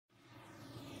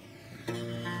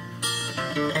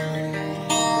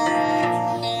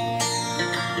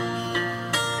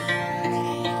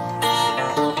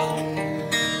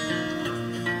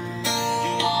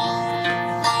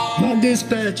My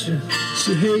dispatcher,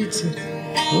 she hates it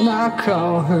when I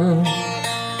call her.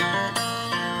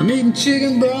 I'm eating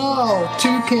chicken broth,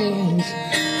 2 cans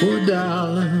for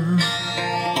 $1.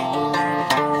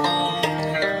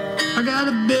 I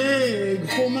gotta beg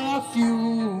for my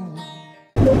fuel.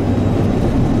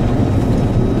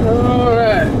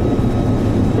 Alright.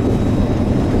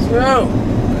 So,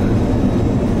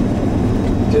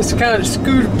 just kind of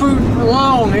scooter-pooting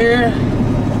along here.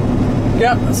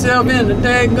 Got myself in the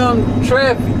daggum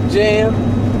traffic jam.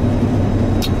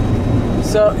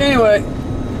 So anyway,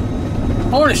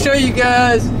 I want to show you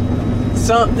guys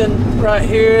something right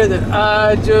here that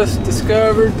I just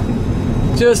discovered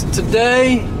just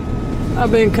today.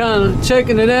 I've been kind of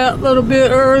checking it out a little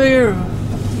bit earlier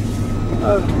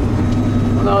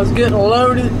when I was getting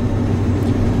loaded.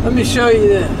 Let me show you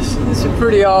this. This is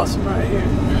pretty awesome right here.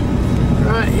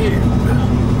 Right here.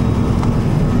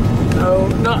 No,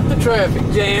 not the traffic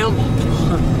jam.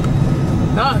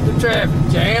 Not the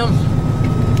traffic jam.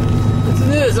 This is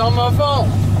this on my phone.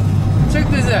 Check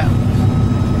this out.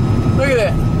 Look at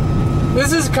that.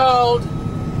 This is called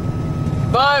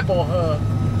Bible Hub.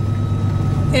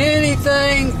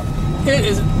 Anything, it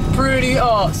is pretty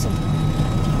awesome.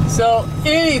 So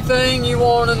anything you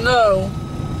want to know,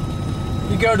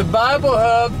 you go to Bible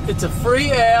Hub. It's a free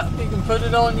app. You can put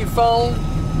it on your phone.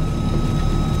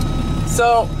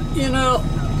 So, you know,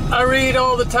 I read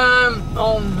all the time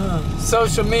on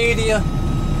social media.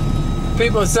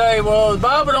 People say, well, the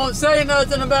Bible don't say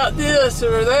nothing about this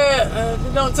or that.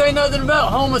 It don't say nothing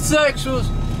about homosexuals.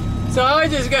 So I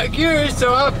just got curious.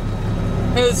 So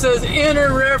it says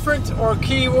enter reference or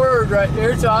keyword right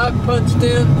there. So I punched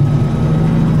in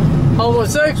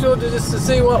homosexual just to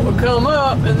see what would come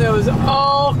up. And there was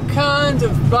all kinds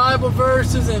of Bible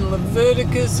verses in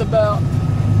Leviticus about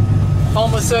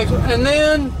homosexual. And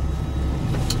then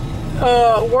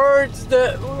words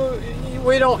that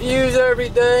we don't use every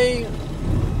day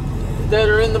that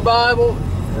are in the Bible.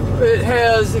 It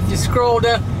has, if you scroll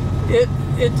down, it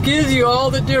gives you all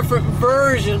the different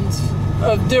versions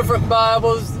of different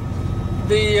Bibles.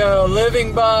 The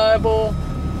Living Bible,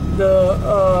 the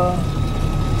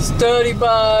Study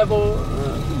Bible,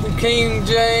 the King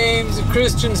James, the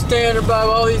Christian Standard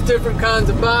Bible, all these different kinds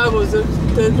of Bibles that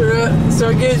are, so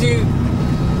it gives you,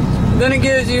 then it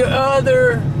gives you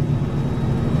other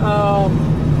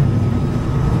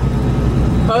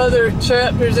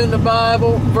chapters in the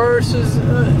Bible, verses,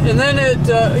 and then it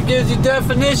gives you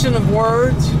definition of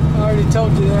words. I already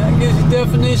told you that. It gives you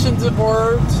definitions of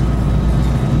words.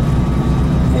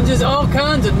 And just all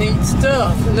kinds of neat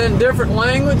stuff. And then different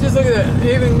languages. Look at that.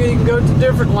 Even you can go to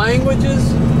different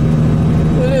languages.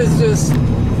 It is just,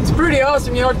 it's pretty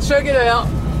awesome. You ought to check it out.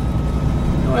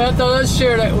 I thought I'd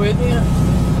share that with you.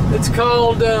 It's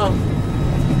called,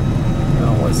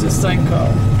 what's this thing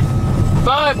called?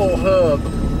 Bible Hub.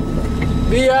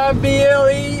 B-I-B-L-E-H-U-B.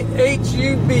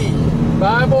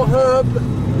 Bible Hub.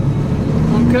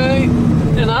 Okay?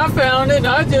 And I found it.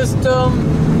 I just,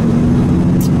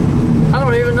 I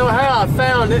don't even know how I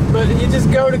found it, but you just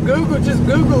go to Google, just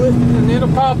Google it, and it'll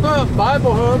pop up.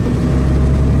 Bible Hub.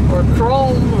 Or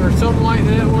Chrome, or something like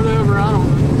that, whatever, I don't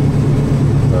know.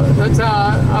 But that's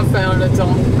how I found it. It's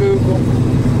on Google.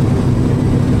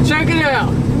 Check it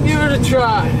out. Give it a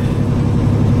try.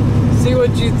 See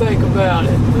what you think about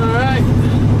it. Alright?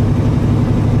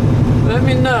 Let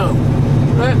me know.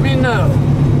 Let me know.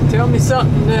 Tell me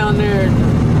something down there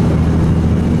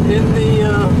in the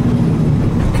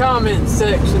comment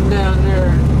section down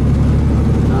there.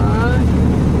 Alright?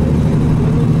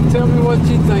 Tell me what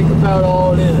you think about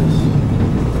all this.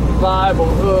 Bible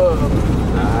Hub.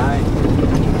 Alright?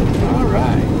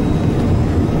 Alright.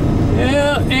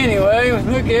 Yeah, anyway,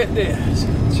 look at this.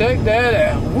 Check that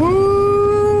out.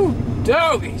 Woo!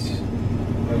 Doggies!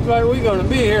 Looks like we're gonna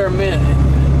be here a minute.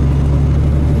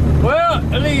 Well,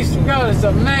 at least we got us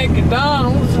a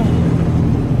McDonald's,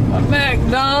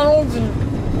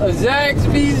 a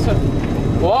Zaxby's, a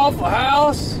Waffle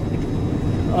House.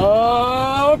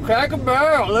 Oh, Cracker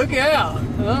Barrel, look out.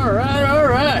 Alright,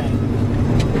 alright.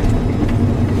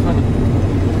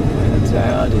 That's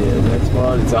how it is. That's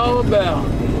what it's all about.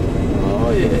 Oh,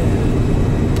 yeah.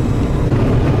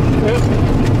 Yep.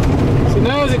 So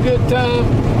now's a good time.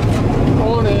 I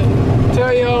want to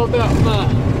tell you all about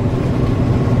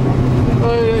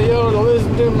y'all to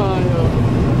listen to my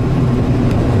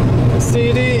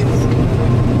CDs.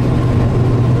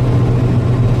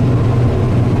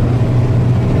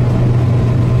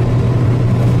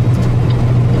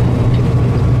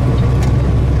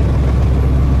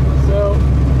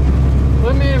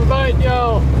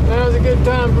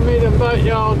 invite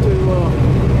y'all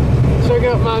to check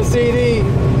out my CD,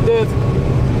 Death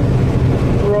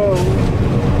Row.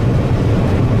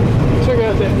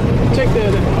 Check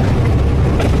that out.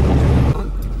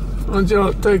 I want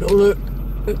y'all to take a look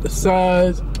at the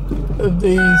size of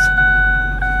these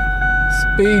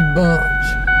speed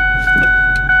bumps.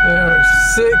 They are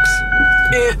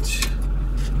 6-inch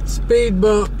speed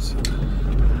bumps.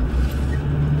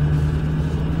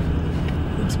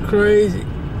 It's crazy.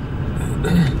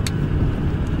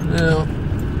 Now,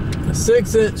 a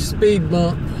 6-inch speed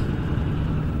bump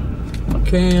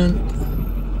can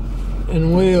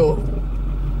and will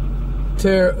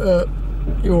tear up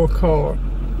your car,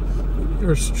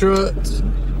 your struts,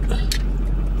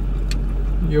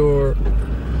 your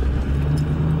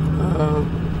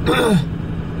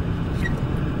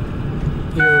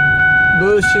your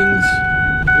bushings,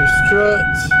 your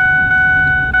struts,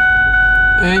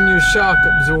 and your shock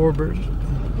absorbers.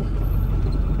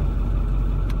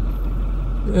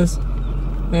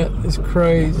 That is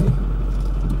crazy.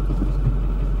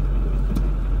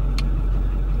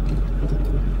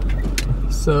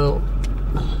 So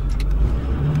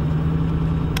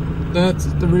that's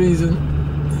the reason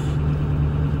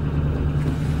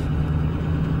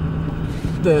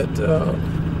that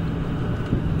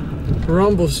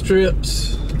rumble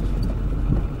strips.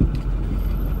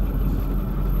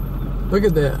 Look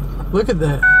at that. Look at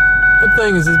that. That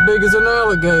thing is as big as an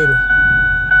alligator.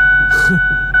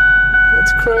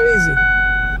 That's crazy.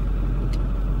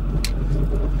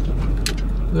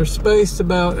 They're spaced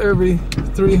about every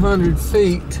 300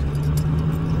 feet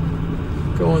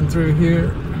going through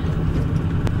here.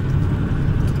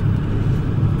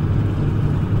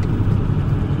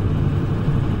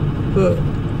 Look,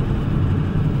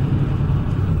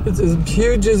 it's as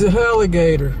huge as an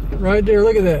alligator right there.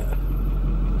 Look at that.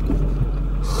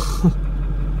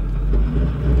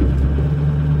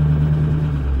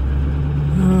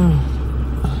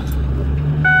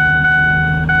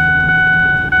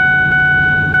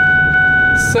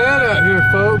 Sad out here,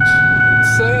 folks.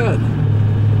 It's sad.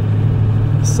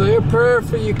 Say a prayer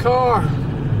for your car.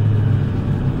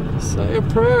 Say a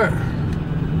prayer.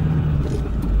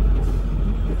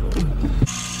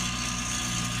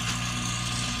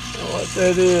 What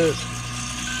that is,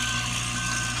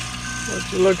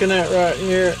 what you're looking at right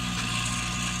here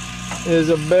is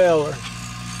a baler,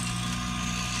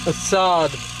 a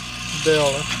sod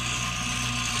baler.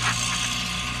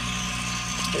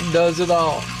 It does it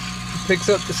all. It picks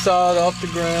up the sod off the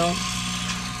ground,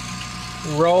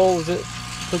 rolls it,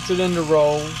 puts it into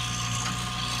rolls,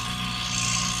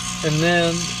 and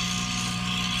then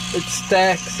it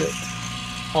stacks it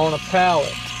on a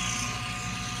pallet.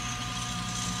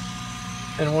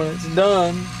 And when it's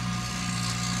done,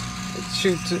 it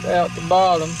shoots it out the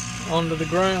bottom onto the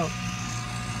ground.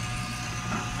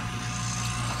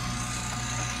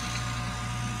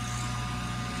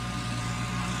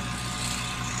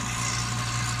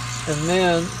 And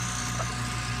then,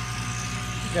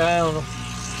 a guy on a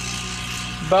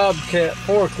bobcat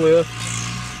forklift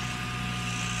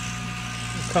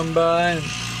will come by and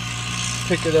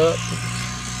pick it up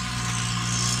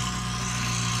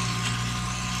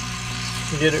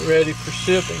and get it ready for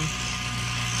shipping.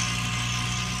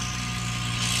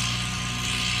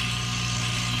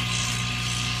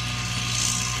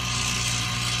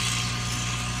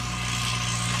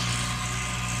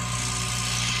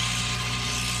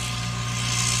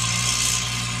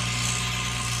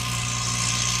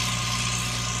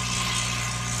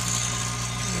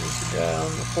 There's the guy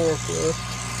on the forklift.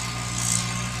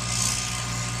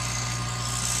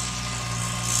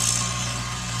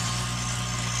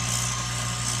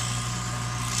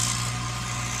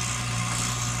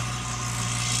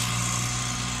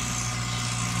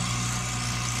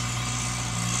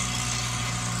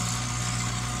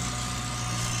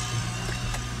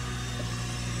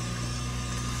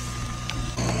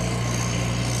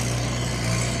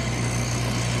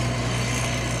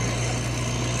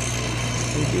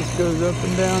 It just goes up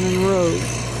and down in rows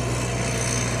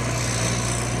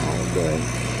all day.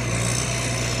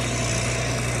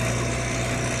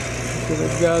 So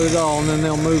they've got it all, and then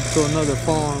they'll move to another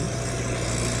farm.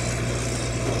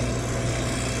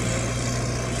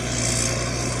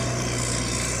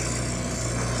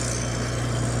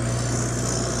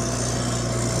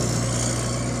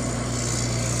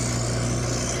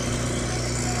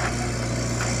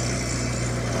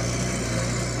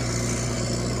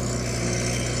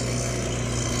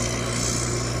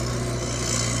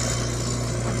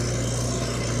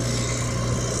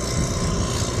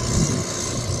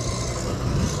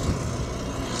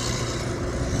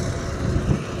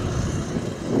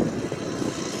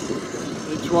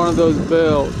 One of those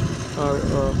bales Our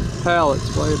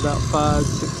pallets weigh about 500,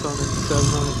 600,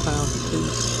 700 pounds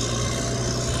apiece.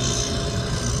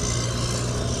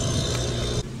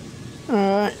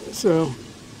 Alright, so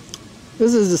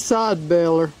this is a side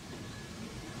baler.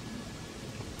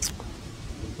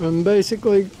 And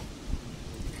basically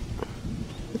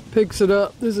it picks it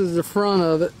up. This is the front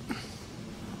of it.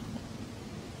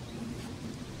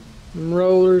 And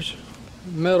rollers,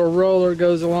 metal roller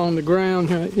goes along the ground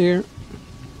right here.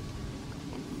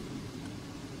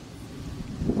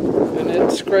 And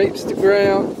it scrapes the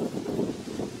ground,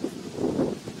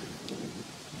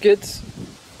 gets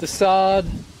the sod,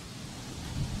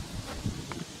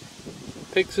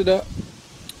 picks it up,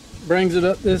 brings it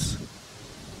up this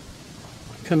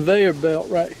conveyor belt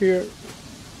right here.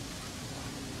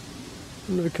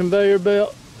 Under the conveyor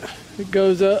belt, it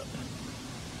goes up.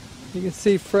 You can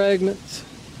see fragments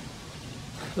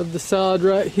of the sod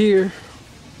right here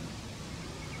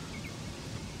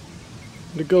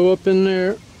to go up in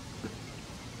there,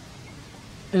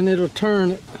 and it'll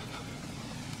turn it.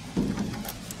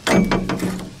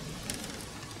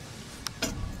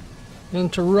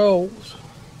 Into rolls.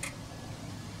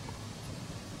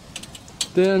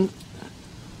 Then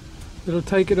it'll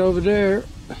take it over there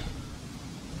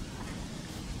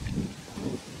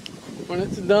when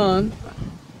it's done,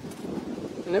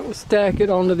 and it will stack it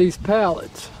onto these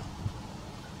pallets,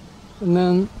 and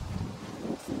then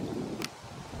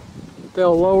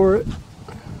they'll lower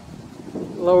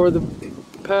the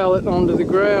pallet onto the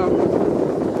ground,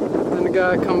 and the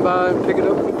guy come by and pick it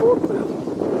up with a forklift.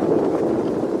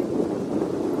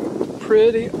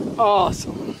 Pretty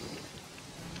awesome.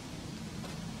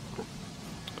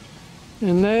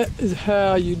 And that is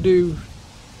how you do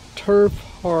turf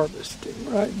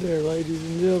harvesting right there, ladies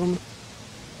and gentlemen.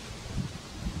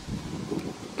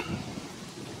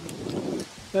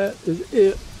 That is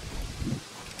it.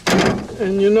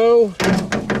 And you know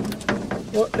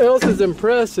what else is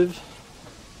impressive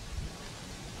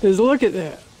is, look at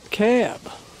that cab.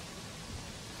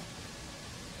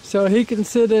 So he can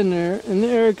sit in there in the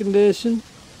air condition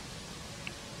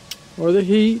or the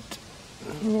heat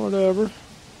or whatever,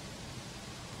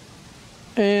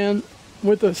 and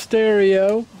with a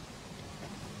stereo,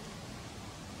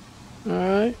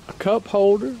 alright, a cup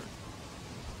holder,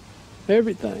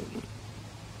 everything.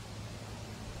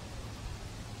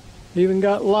 Even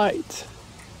got lights.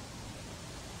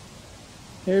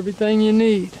 Everything you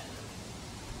need.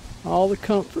 All the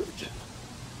comfort.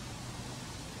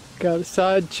 Got a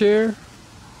side chair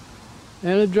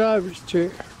and a driver's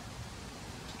chair.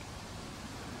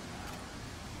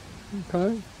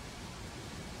 Okay.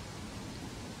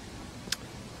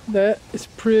 That is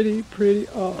pretty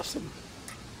awesome.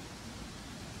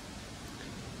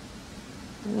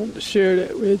 I wanted to share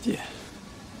that with you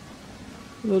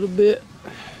a little bit.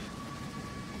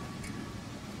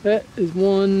 That is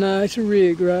one nice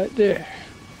rig right there.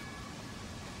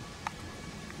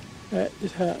 That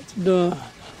is how it's done.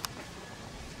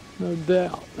 No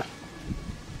doubt.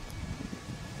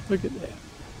 Look at that.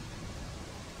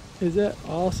 Is that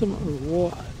awesome or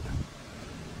what?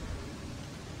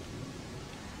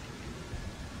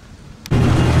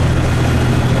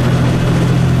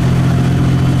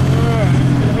 Alright,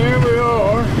 here we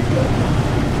are.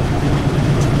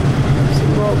 Let's see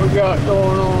what we got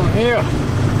going on here.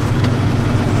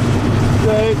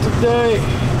 Today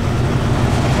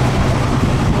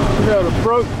we got a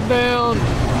broke down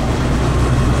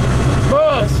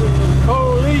bus, and the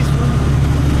policeman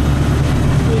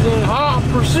is in hot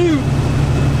pursuit.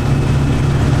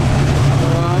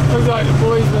 Looks like the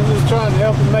policeman is trying to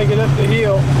help him make it up the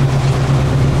hill,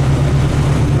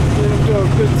 get him to a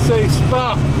good safe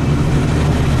spot.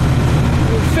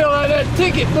 We'll fill out that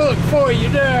ticket book for you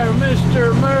there,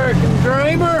 Mr. American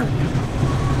Dreamer.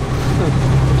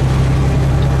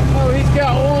 Oh, he's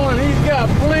got one. He's got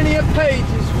plenty of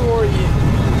pages for you.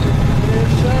 Yes,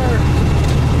 sir.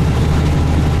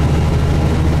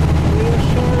 Yes,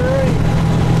 sir.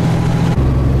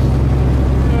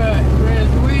 Alright,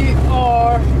 friends, we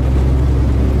are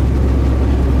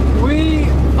in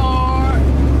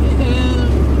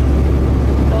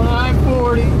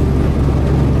I-40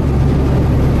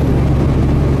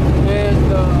 and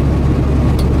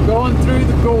going through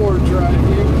the gorge right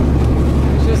here.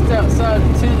 Just outside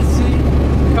of Tennessee,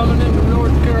 coming into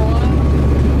North Carolina.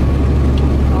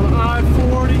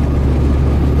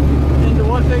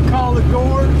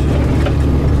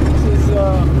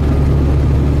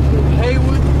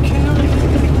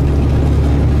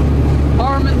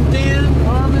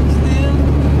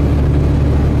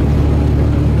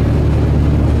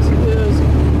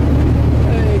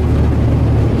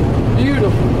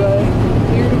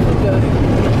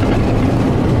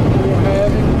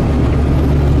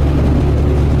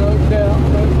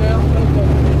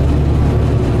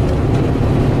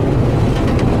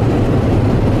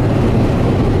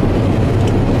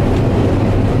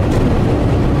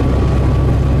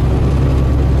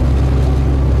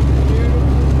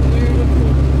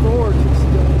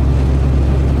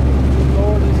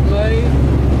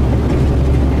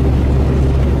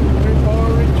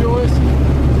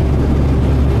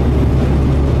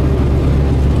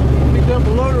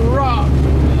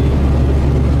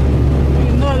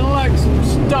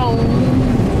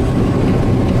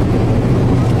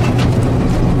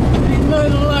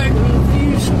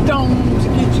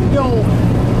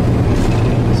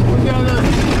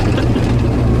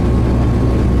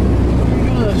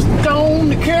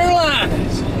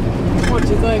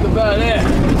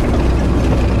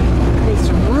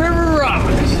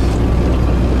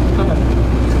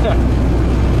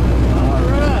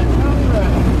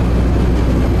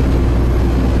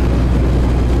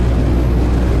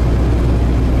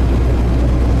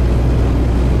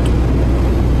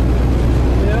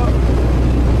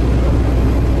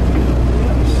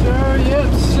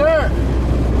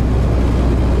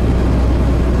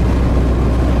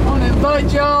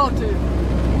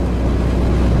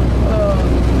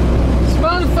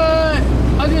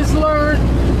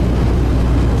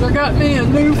 got me a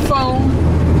new phone.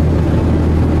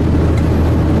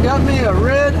 Got me a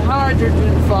red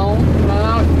hydrogen phone. And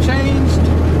I've changed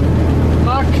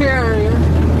my carrier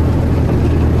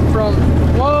from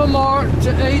Walmart to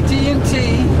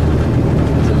AT&T.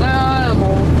 So now I am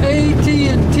on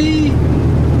AT&T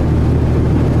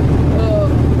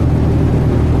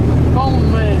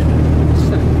phone man.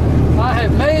 I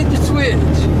have made the switch.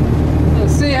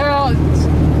 Let's see how it's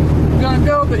gonna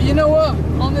go. But you know what?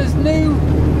 On this new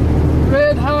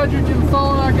red hydrogen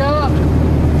phone I got,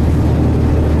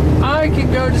 I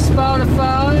can go to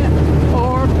Spotify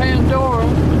or Pandora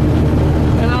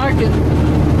and I can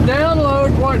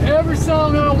download whatever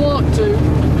song I want to,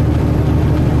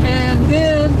 and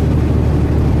then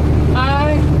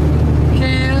I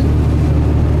can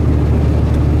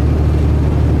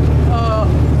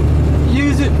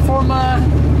use it for my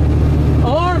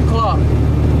alarm clock.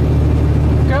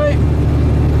 Okay?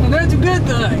 And that's a good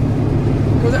thing,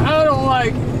 because I don't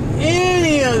like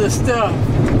any of the stuff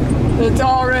that's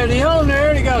already on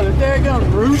there. They got a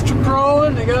daggone rooster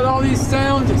crowing. They got all these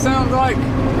sounds. It sounds like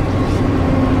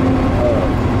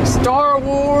Star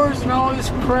Wars and all this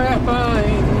crap. I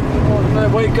ain't want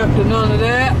to wake up to none of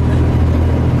that.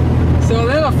 So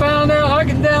then I found out I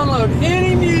can download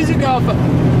any music off of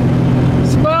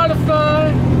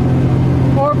Spotify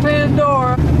or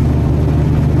Pandora.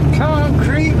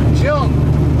 Concrete junk.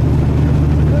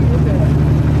 Look at that.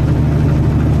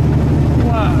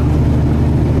 Wow.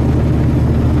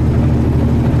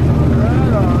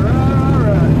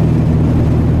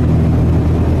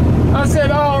 I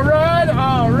said, all right,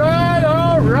 all right,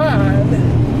 all right.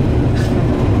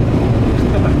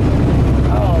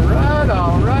 All right,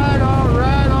 all right, all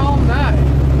right, all night.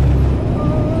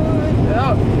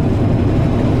 Yep.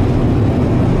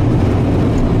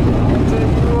 I'll tell you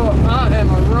what, I am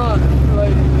a runner,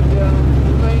 ladies and gentlemen.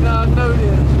 You may not know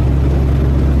this.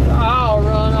 I'll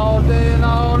run all day and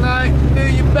all night, do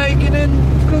your bacon and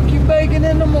cook your bacon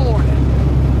in the morning.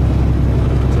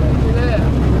 I'll tell you that.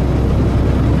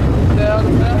 Out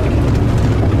of that.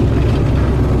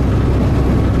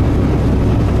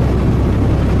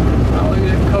 Oh, look at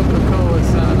that Coca-Cola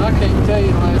sign. I can't tell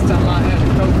you the last time I had a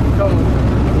Coca-Cola.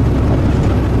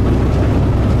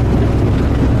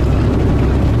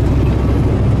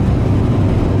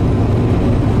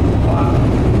 Wow.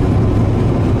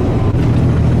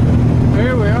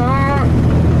 Here we are.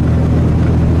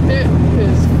 It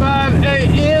is 5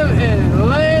 a.m. in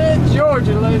Atlanta,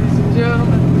 Georgia, ladies and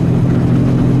gentlemen.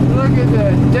 Look at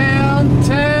that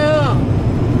downtown.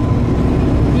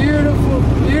 Beautiful,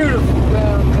 beautiful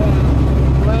downtown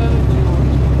Atlanta,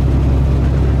 Georgia.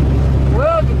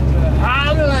 Welcome to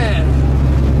Highland.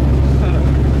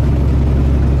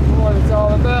 What it's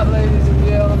all about, ladies and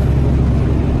gentlemen.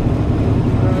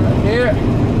 Right here.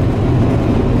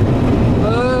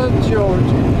 Love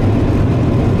Georgia.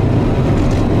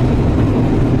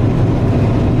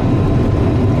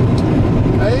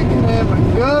 Macon and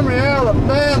Montgomery,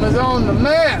 Alabama's on the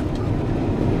map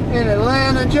in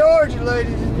Atlanta, Georgia,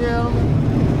 ladies and gentlemen.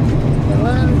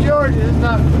 Atlanta, Georgia is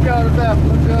not forgot about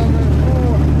Montgomery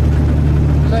or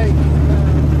Macon.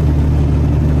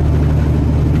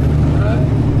 Right?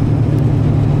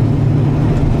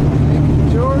 Macon,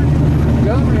 Georgia,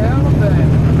 Montgomery,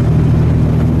 Alabama.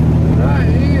 Right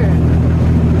here in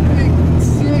the big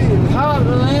city of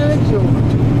Atlanta,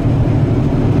 Georgia.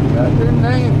 Got their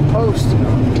name posted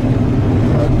on it.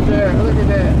 Up there, look at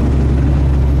that.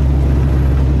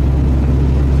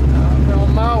 I'm on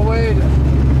my way to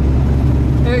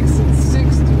exit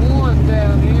 61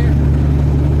 down here.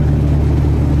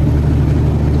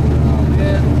 Oh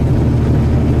man.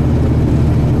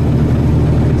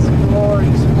 It's a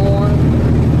glorious morning.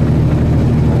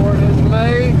 Lord has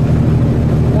made.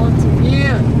 Once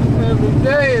again, every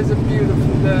day is a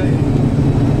beautiful day.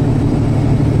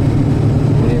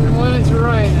 When it's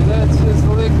raining, that's just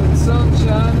liquid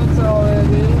sunshine, that's all that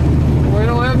is. We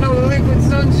don't have no liquid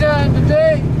sunshine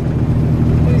today.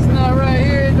 At least not right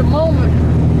here at the moment.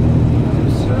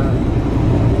 Yes, sir.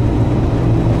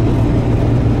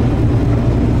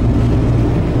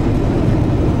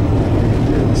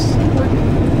 Look at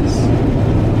this.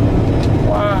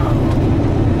 Wow.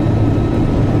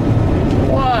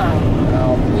 Wow,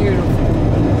 how beautiful.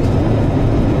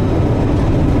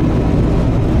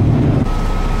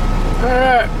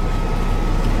 Alright.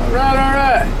 Alright,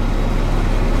 alright.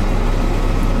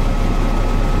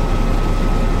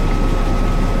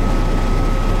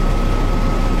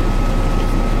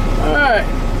 Alright.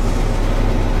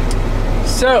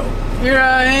 So, here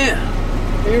I am.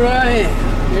 Here I am.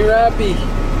 Here I be.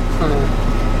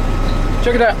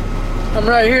 Check it out. I'm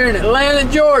right here in Atlanta,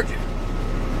 Georgia.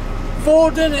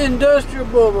 Fulton Industrial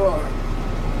Boulevard.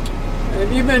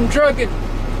 If you've been trucking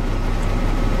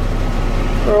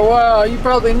for a while, you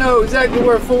probably know exactly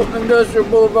where Fulton Industrial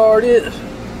Boulevard is.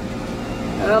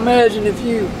 And I imagine if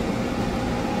you've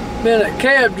been a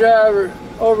cab driver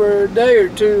over a day or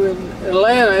two in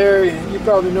Atlanta area, you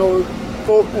probably know where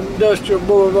Fulton Industrial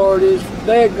Boulevard is from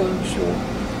dadgum sure.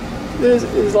 This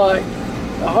is like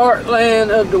the heartland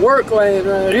of the work land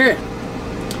right here.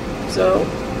 So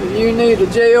if you need a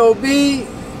job in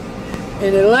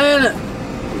Atlanta,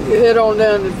 you head on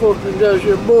down to Fulton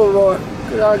Industrial Boulevard,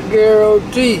 because I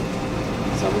guarantee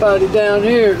somebody down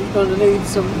here is going to need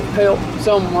some help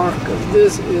somewhere, because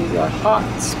this is a hot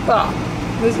spot.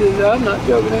 This is, I'm not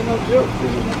joking, ain't no joke.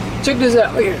 Check this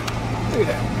out, look here. Look at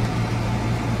that.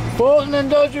 Fulton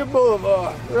Industrial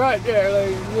Boulevard, right there,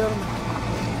 ladies and gentlemen.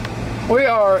 We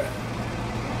are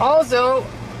also,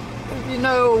 if you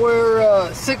know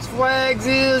where Six Flags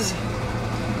is,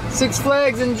 Six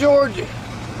Flags in Georgia.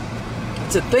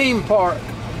 It's a theme park.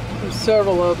 There's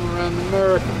several of them around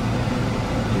America.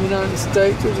 In the United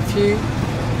States, there's a few.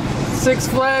 Six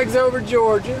Flags over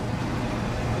Georgia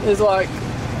is like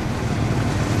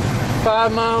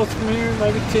 5 miles from here,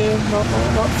 maybe 10,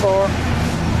 not far.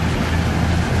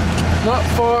 Not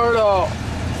far at all.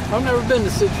 I've never been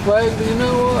to Six Flags, but you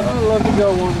know what? I'd love to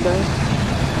go one day.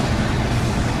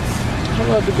 I'd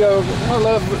love to go. I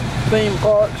love theme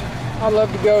parks. I'd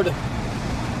love to go to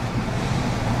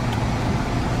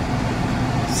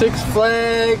Six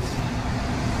Flags,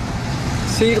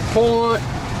 Cedar Point,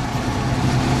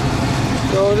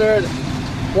 go there to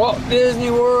Walt Disney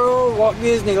World, Walt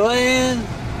Disneyland.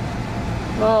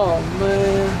 Oh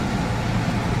man,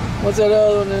 what's that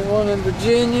other one? One in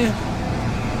Virginia.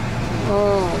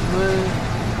 Oh man,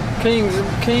 Kings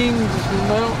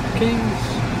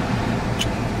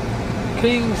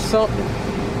something.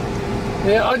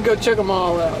 Yeah, I'd go check them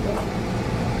all out.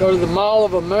 Go to the Mall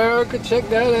of America, check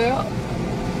that out.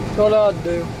 That's what I'd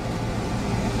do.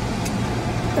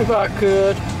 If I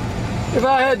could. If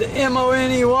I had the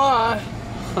MONEY.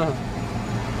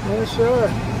 Yes, sir.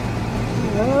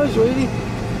 Yeah, sweetie.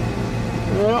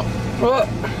 Well,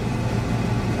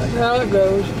 that's how it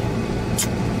goes.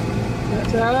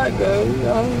 That's how it goes.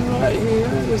 I'm right here. I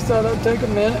just thought I'd take a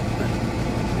minute.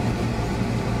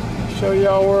 Show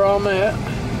y'all where I'm at.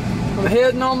 I'm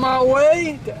heading on my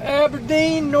way to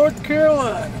Aberdeen, North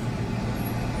Carolina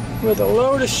with a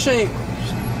load of shingles.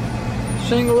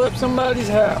 Shingle up somebody's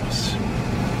house.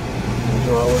 That's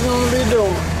what we're going to be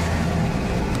doing.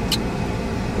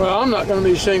 Well, I'm not going to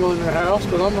be shingling their house,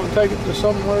 but I'm going to take it to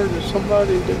somewhere to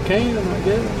somebody that can, I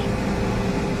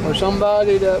guess. Or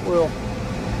somebody that will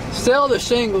sell the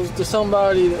shingles to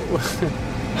somebody that will.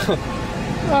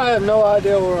 I have no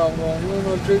idea where I'm going. I don't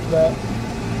know the truth about it.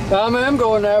 But I mean, I'm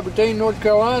going to Aberdeen, North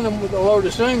Carolina with a load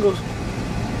of shingles.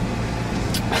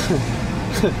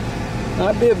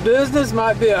 Might be a business,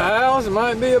 might be a house, it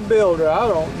might be a builder. I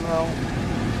don't know.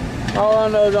 All I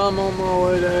know is I'm on my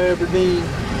way to Aberdeen.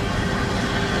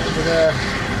 Over there.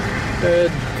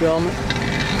 Dead gummit.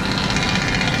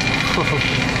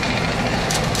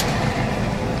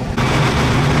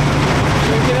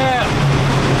 Check it out.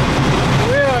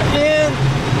 We are in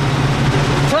the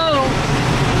tunnel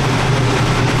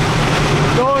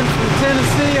going from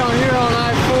Tennessee on here on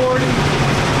I-40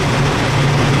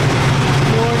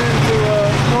 going into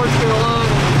North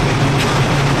Carolina.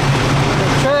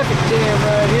 There's a traffic jam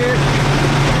right here.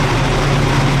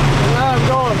 And I'm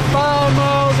going 5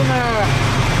 miles an hour.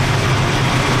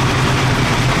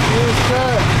 Yes,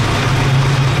 sir.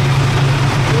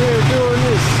 We're doing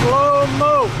this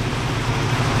slow-mo.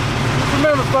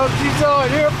 Remember, folks, you saw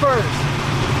it here first.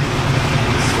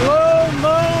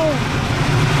 Slow-mo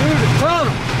through the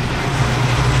tunnel.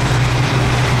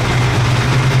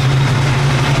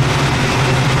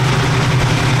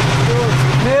 Doing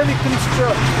some heavy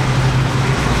construction.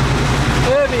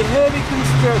 Heavy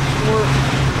construction work.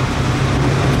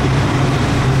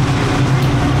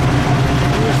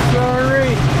 Yes,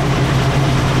 sorry.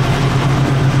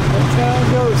 That's how it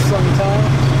goes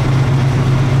sometimes.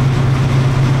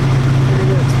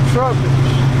 Truckers,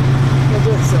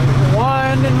 it's a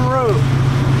winding road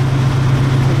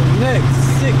for the next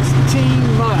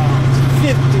 16 miles,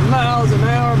 50 miles an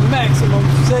hour maximum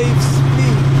safe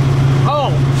speed.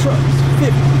 All trucks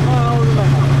 50 miles an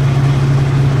hour.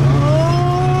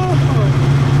 Oh,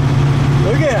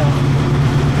 look out.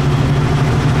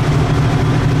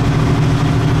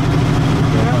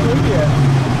 Look out. Look out.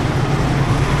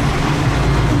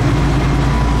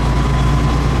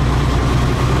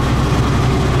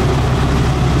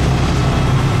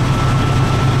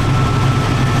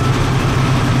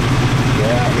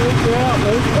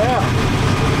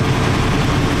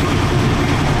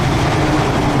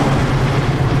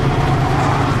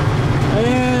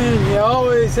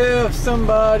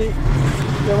 somebody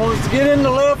that wants to get in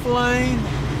the left lane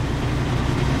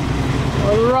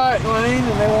or the right lane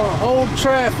and they want to hold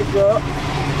traffic up.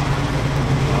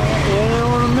 You know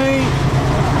what I mean?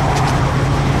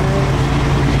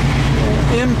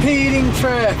 Impeding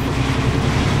traffic.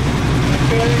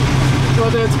 Okay? That's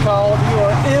what that's called. You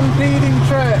are impeding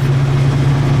traffic.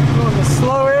 You're going to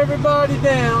slow everybody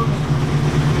down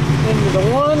into the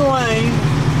one lane.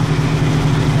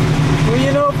 Well,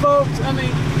 you know, folks, I mean,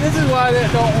 this is why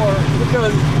that don't work,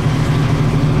 because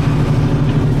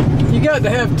you got to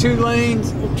have 2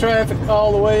 lanes of traffic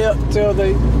all the way up until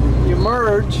you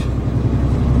merge,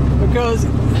 because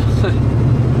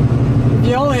if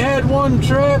you only had one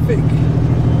traffic,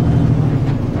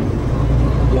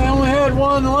 you only had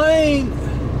one lane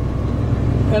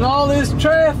and all this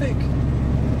traffic,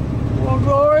 well,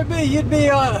 glory be,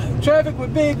 traffic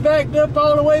would be backed up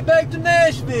all the way back to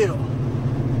Nashville.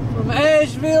 From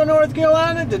Asheville, North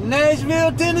Carolina to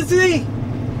Nashville, Tennessee.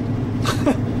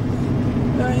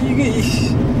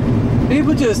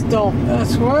 People just don't, I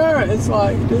swear, it's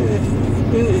like,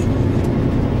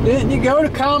 didn't you go to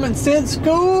common sense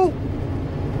school?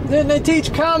 Didn't they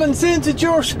teach common sense at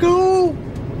your school?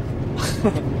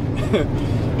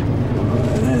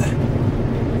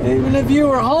 Even if you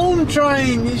were home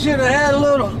trained, you should have had a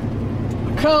little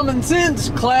common sense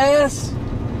class.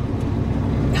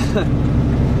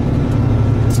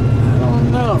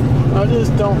 No, I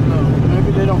just don't know.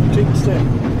 Maybe they don't teach that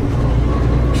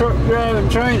truck driving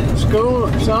training school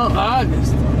or something. I don't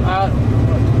know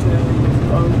what to tell you,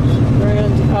 folks,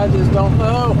 friends. I just don't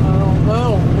know. I don't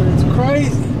know. But it's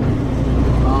crazy.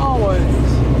 Always.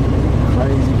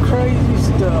 Crazy, crazy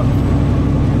stuff.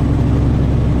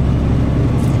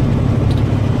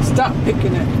 Stop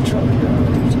picking at the truck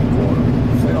drivers.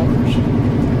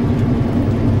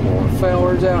 Poor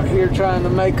fellers out here trying to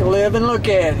make a living. Look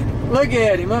at him. Look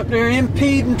at him up there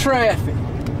impeding traffic.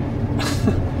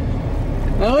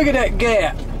 Now look at that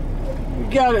gap. He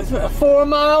got a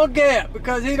 4-mile gap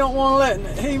because he don't want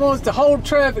to he wants to hold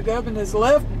traffic up in his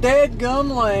left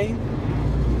dadgum lane.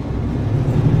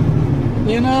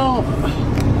 You know,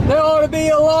 there ought to be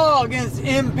a law against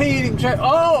impeding traffic.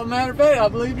 Oh, matter of fact, I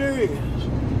believe there is.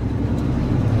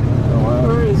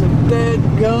 Where is a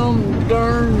dadgum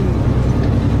darn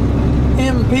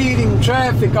impeding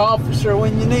traffic officer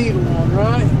when you need one,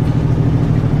 right?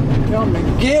 Tell me,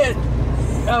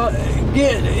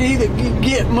 either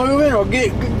get moving or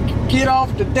get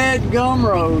off the dadgum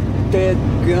road,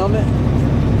 dadgummit.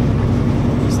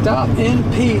 Stop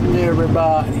impeding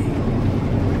everybody.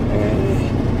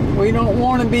 We don't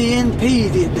want to be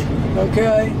impeded,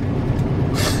 okay?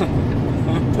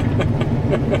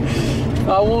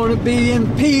 I want to be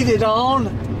impeded on.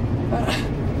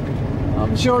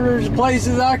 I'm sure there's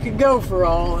places I could go for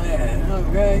all that,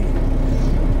 okay?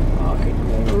 I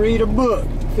could read a book,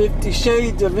 50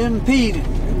 Shades of Impeded,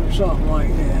 or something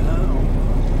like that. I don't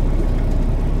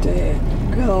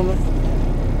know. Dadgummit.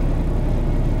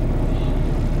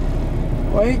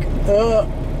 Wake up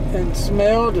and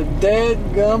smell the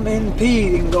dadgum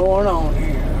impeding going on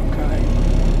here, okay?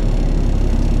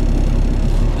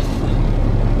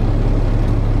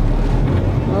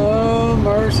 Oh,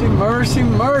 mercy, mercy,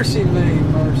 mercy me,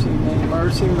 mercy me,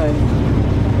 mercy me.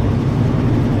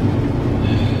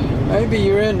 Maybe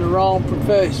you're in the wrong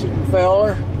profession,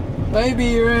 feller. Maybe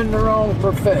you're in the wrong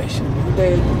profession,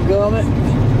 dadgummit.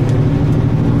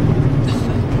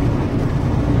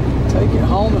 Take it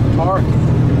home and park it.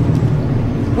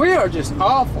 We are just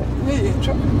awful.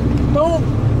 Don't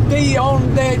be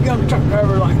on the dadgum truck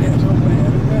driver like that so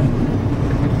bad, okay?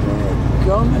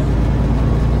 Dadgummit.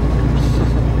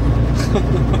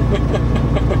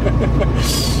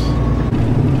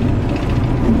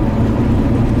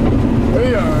 We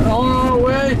are on our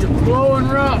way to Blowing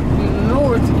Rock in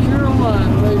North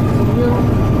Carolina, ladies and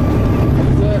gentlemen.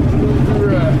 Exactly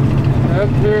right. Up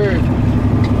there at the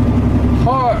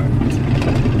heart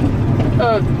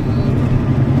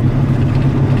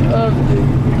of the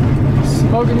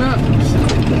Smoky Mountains.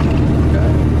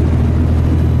 Okay.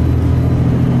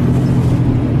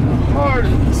 The heart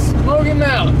of the Smoky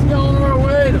Mountains. On our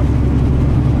way to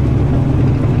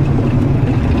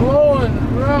Blowing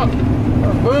Rock,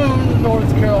 or Boone,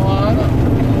 North Carolina.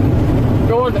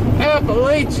 Going to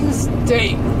Appalachian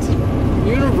State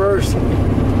University.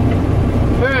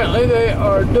 Apparently they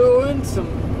are doing some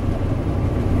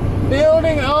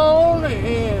building on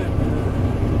and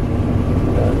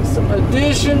some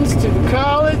additions to the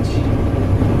college,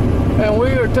 and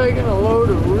we are taking a load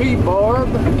of rebarb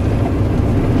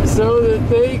so that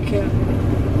they can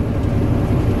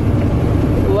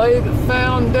lay the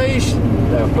foundation.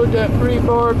 They'll put that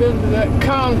rebarb into that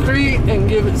concrete and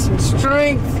give it some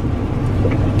strength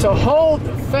to hold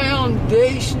the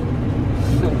foundation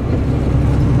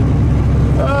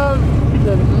of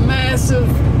the massive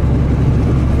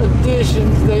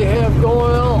additions they have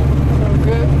going on.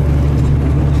 Okay?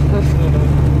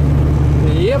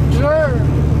 Yep, sir.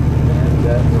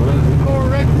 That's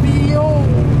correct, deal.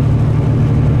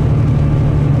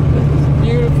 It's a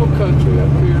beautiful country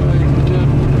up here, ladies and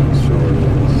gentlemen. It sure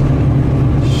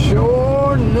is.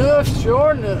 Sure enough,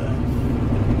 sure enough.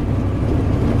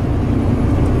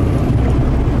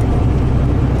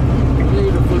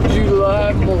 Beautiful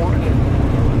July morning.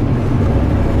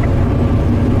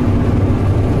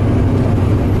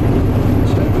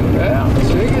 Check it out,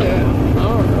 check it out.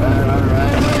 All right, all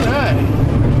right, all right.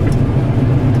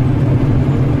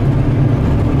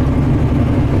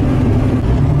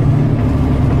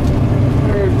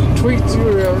 There's the Tweets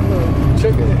Railroad.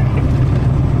 Check it out.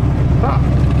 Hop,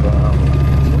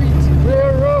 Tweets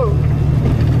Railroad.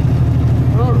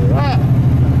 All right.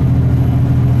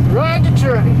 Ride the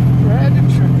train. Ride the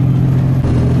train.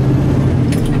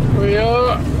 We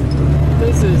are.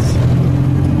 This is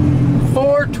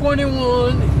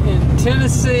 421 in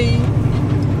Tennessee.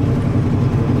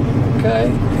 Okay.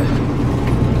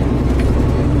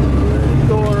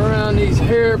 Going around these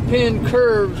hairpin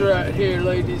curves right here,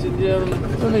 ladies and gentlemen.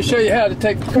 Let me show you how to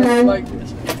take a curve like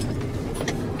this.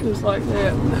 Just like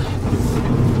that.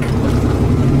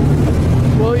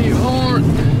 Blow your horn.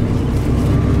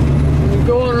 You're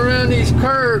going around these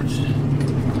curves.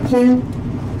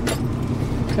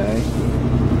 Okay.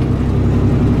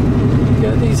 You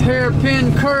got these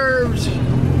hairpin curves.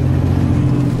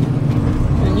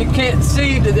 And you can't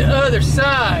see to the other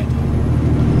side.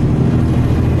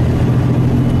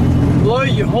 Blow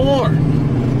your horn.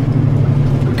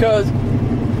 Because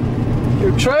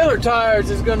your trailer tires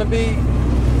is going to be,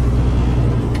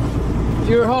 if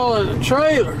you're hauling a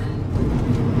trailer,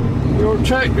 your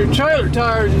trailer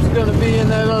tires is going to be in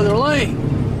that other lane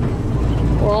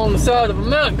or on the side of a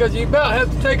mountain, because you about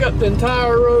have to take up the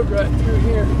entire road right through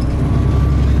here.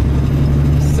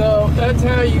 So that's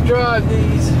how you drive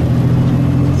these.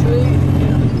 See,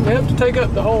 you have to take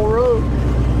up the whole road.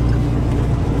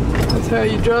 That's how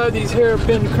you drive these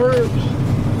hairpin curves.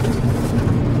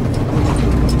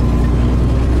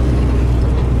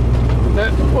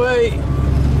 That way,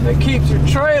 that keeps your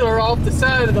trailer off the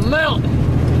side of the mountain.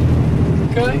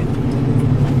 Okay?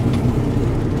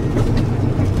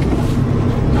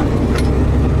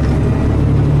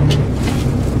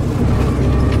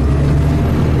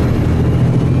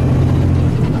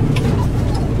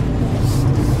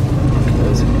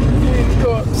 You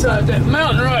go upside that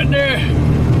mountain right there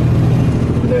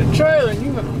with that trailer, and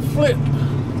you're gonna flip.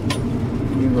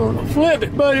 You're gonna flip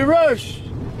it, Buddy Rush.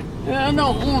 I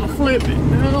don't want to flip it.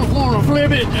 I don't want to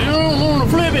flip it. I don't want to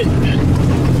flip it.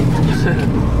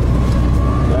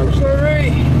 I'm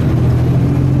sorry.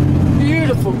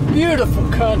 Beautiful, beautiful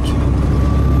country.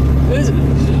 Isn't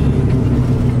it?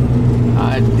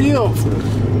 Ideal for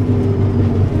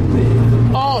the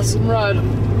awesome ride a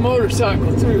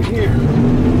motorcycle through here.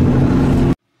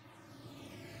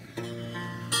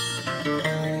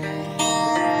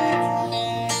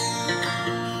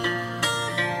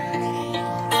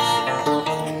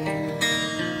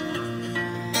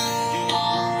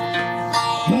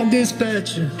 My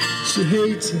dispatcher, she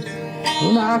hates it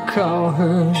when I call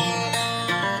her.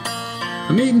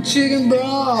 I'm eating chicken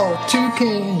broth, 2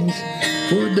 cans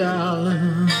for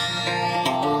 $1.